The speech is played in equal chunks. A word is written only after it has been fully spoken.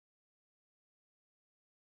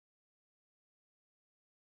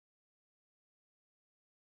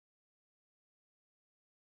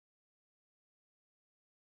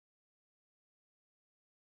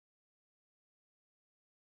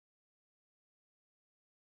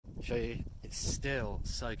Show you, it's still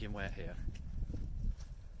soaking wet here.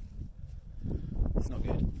 It's not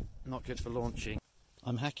good. Not good for launching.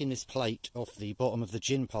 I'm hacking this plate off the bottom of the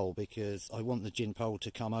gin pole because I want the gin pole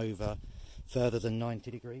to come over further than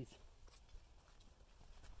 90 degrees.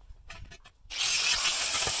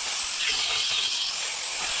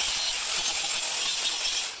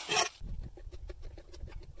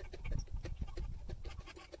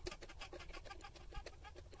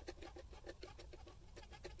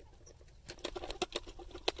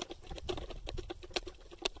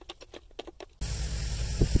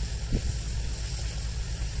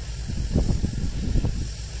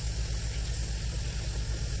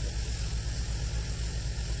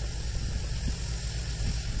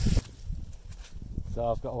 So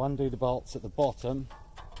I've got to undo the bolts at the bottom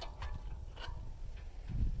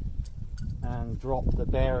and drop the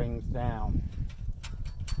bearings down.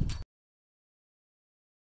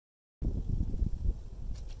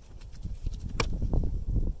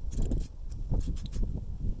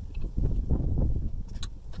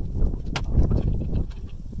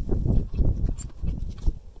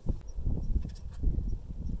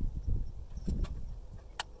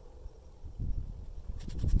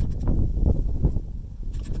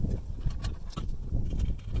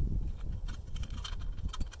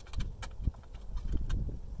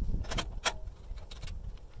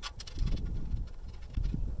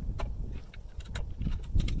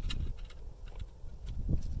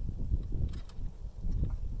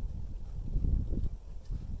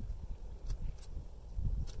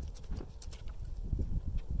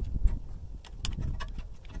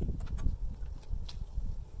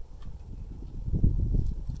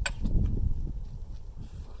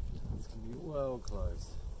 Well close.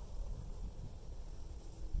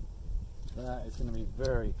 That is going to be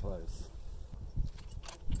very close.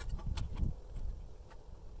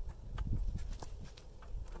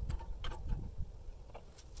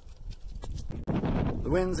 The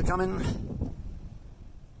winds are coming.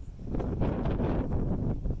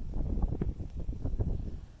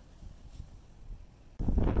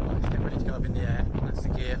 Right, it's getting ready to go up in the air. That's the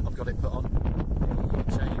gear. I've got it put on.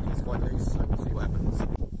 The chain is quite loose, so we'll see what happens.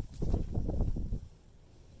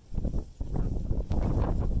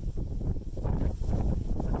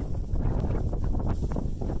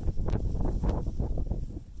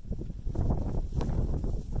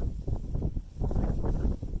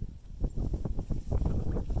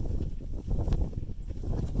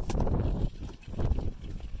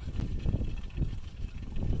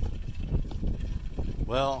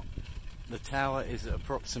 Well, the tower is at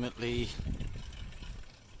approximately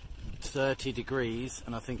 30 degrees,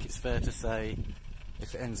 and I think it's fair to say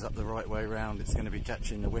if it ends up the right way round, it's going to be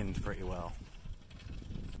catching the wind pretty well.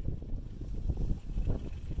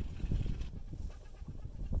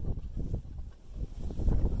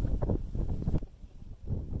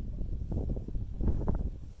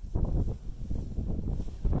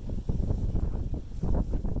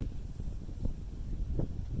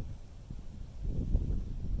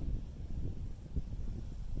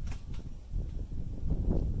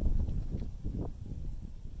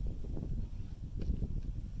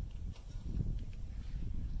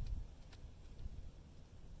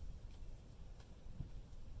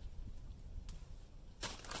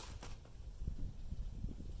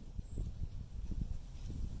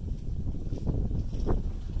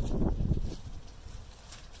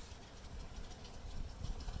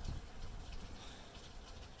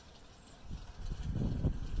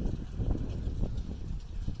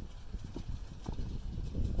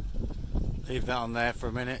 Leave that on there for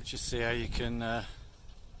a minute, just see how you can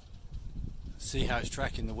see how it's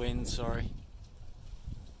tracking the wind, sorry.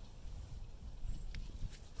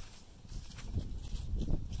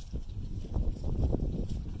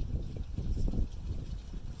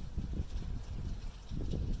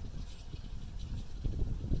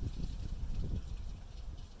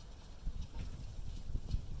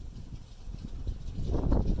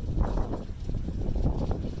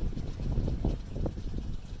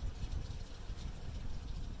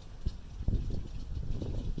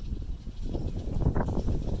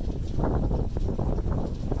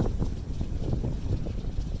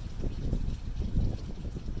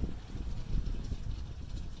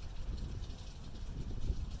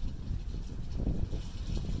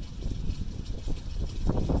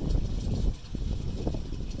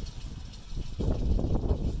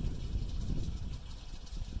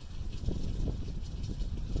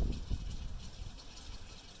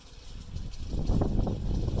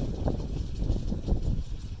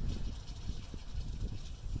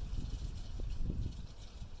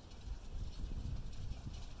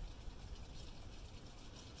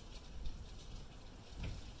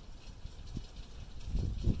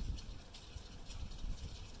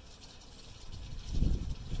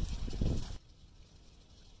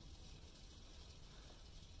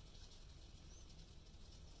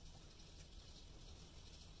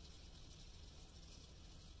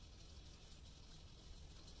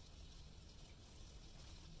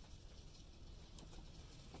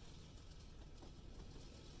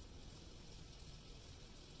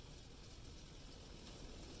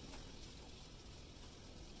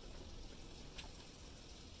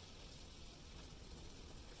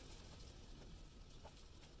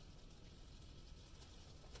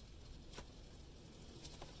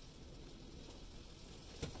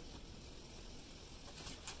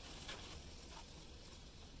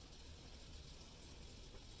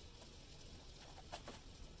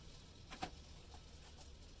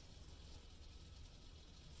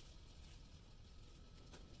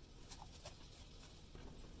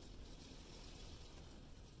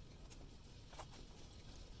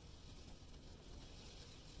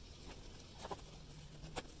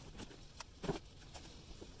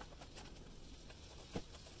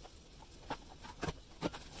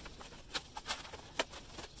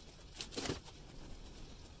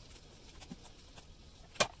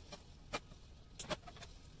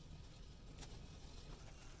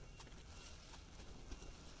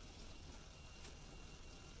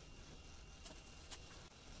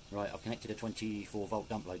 Right, I've connected a 24 volt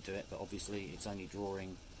dump load to it, but obviously it's only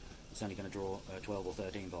going to draw 12 or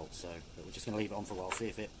 13 volts, so but we're just going to leave it on for a while, see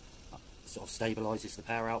if it sort of stabilises the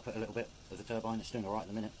power output a little bit of the turbine. It's doing alright at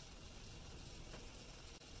the minute.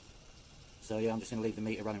 So yeah, I'm just going to leave the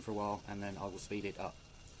meter running for a while and then I will speed it up.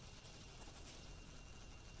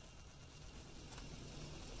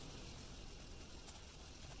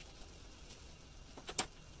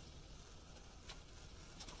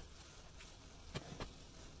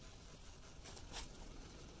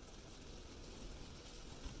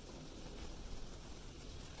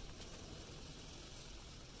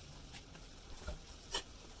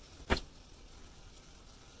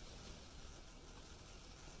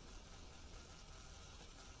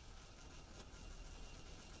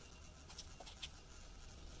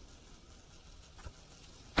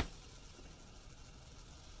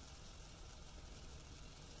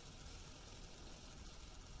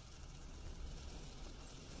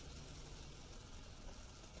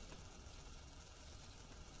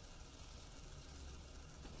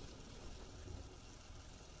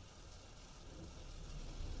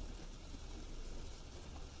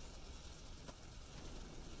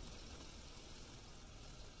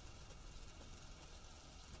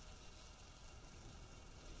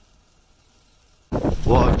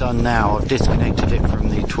 What I've done now, I've disconnected it from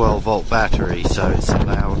the 12 volt battery so it's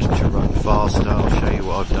allowed to run faster. I'll show you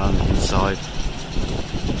what I've done inside.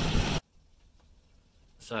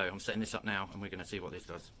 So I'm setting this up now and we're going to see what this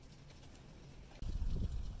does.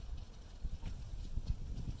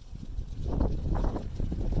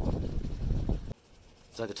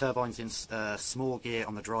 So the turbine's in small gear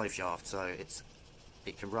on the drive shaft, so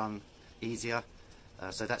it can run easier.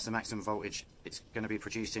 So that's the maximum voltage it's going to be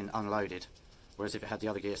producing unloaded. Whereas if it had the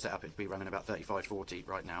other gear set up, it'd be running about 35-40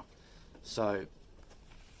 right now. So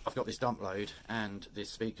I've got this dump load and this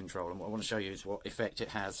speed control, and what I want to show you is what effect it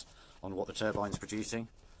has on what the turbine's producing.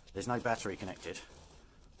 There's no battery connected.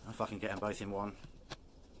 If I can get them both in one.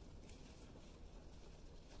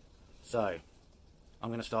 So I'm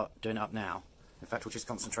going to start doing it up now. In fact, we'll just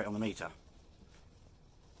concentrate on the meter.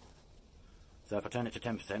 So if I turn it to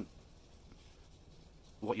 10%,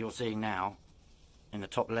 what you're seeing now in the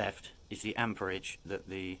top left is the amperage that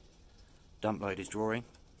the dump load is drawing,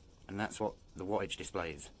 and that's what the wattage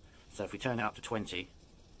displays. So if we turn it up to 20,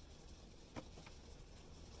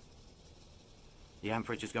 the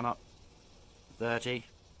amperage has gone up. 30.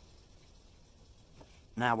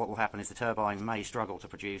 Now what will happen is the turbine may struggle to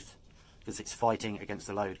produce because it's fighting against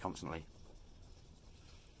the load constantly.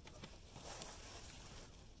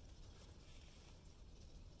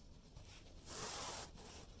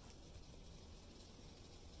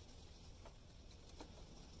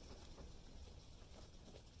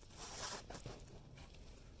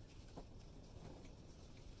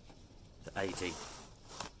 To 80. It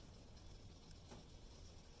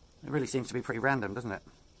really seems to be pretty random, doesn't it?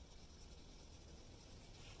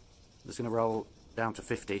 I'm just going to roll down to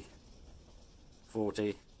 50,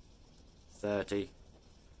 40, 30,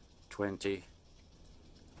 20,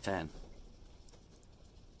 10,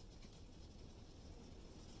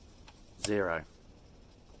 0.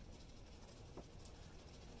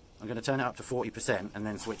 I'm going to turn it up to 40% and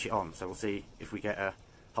then switch it on, so we'll see if we get a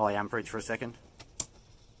high amperage for a second.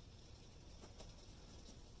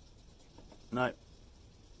 No.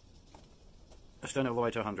 Let's turn it all the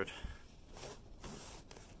way to 100.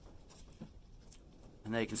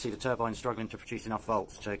 And there you can see the turbine struggling to produce enough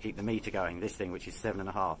volts to keep the meter going, this thing which is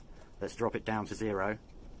 7.5. Let's drop it down to 0.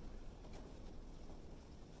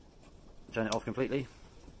 Turn it off completely.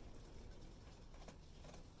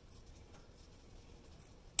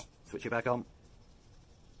 Switch it back on.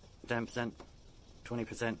 10%,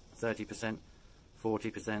 20%, 30%,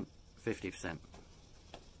 40%, 50%.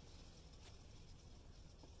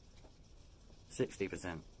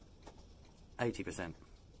 60%, 80%,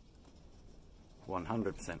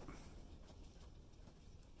 100%. Again,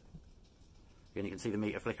 you can see the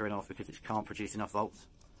meter flickering off because it can't produce enough volts.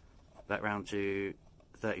 Back round to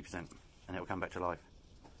 30% and it will come back to life.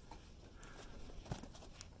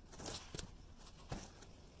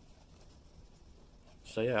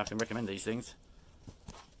 So yeah, I can recommend these things.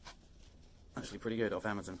 Actually pretty good off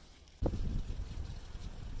Amazon.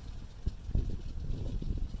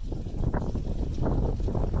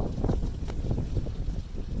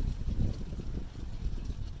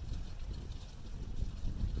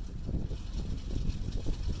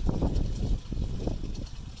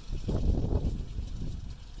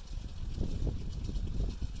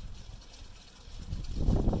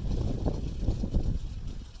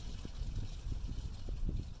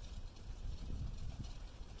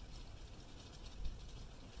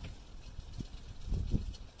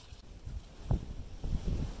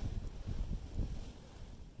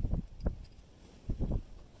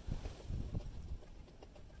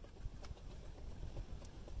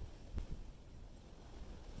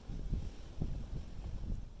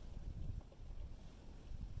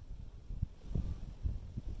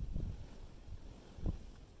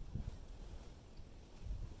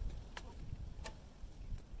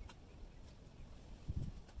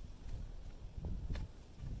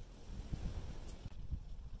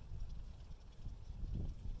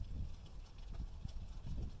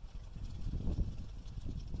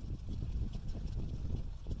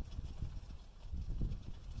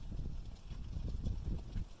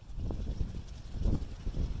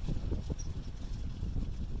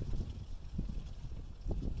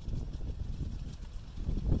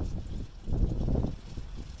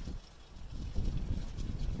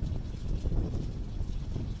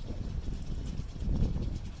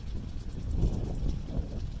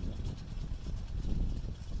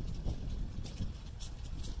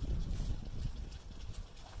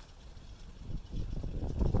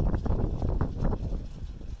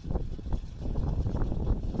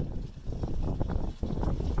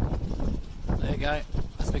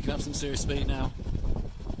 picking up some serious speed now.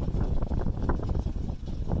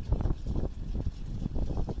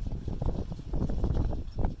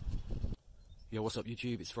 Yo, what's up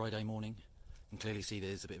YouTube? It's Friday morning. You can clearly see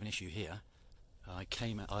there's a bit of an issue here. I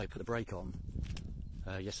put the brake on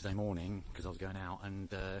yesterday morning because I was going out,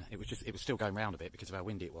 and it was still going round a bit because of how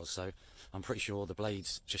windy it was, so I'm pretty sure the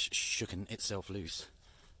blade's just shooken itself loose.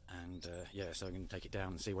 And yeah, so I'm going to take it down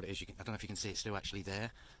and see what it is. I don't know if you can see, it's still actually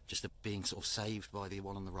there, just being sort of saved by the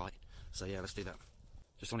one on the right. So yeah, let's do that.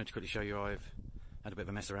 Just wanted to quickly show you I've had a bit of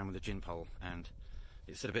a mess around with the gin pole, and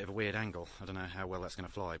it's at a bit of a weird angle. I don't know how well that's going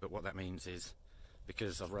to fly, but what that means is,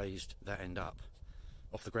 because I've raised that end up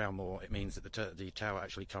off the ground more, it means that the tower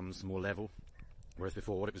actually comes more level, whereas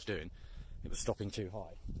before what it was doing, it was stopping too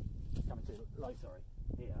high, coming too low, sorry,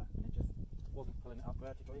 here, and it just wasn't pulling it up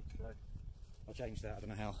vertically. So I'll change that. I don't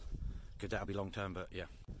know how good that'll be long term, but yeah,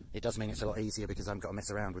 it does mean it's a lot easier because I haven't got to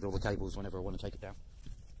mess around with all the cables whenever I want to take it down.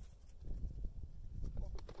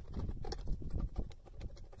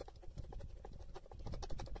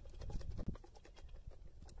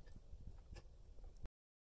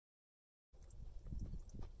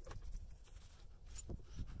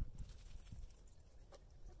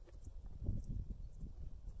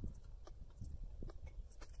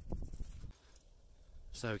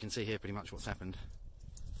 So we can see here pretty much what's happened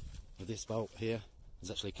with this bolt here.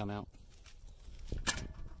 Has actually come out.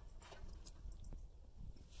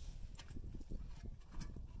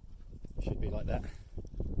 Should be like that.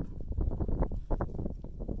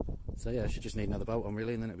 So yeah, I should just need another bolt on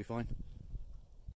really, and then it'll be fine.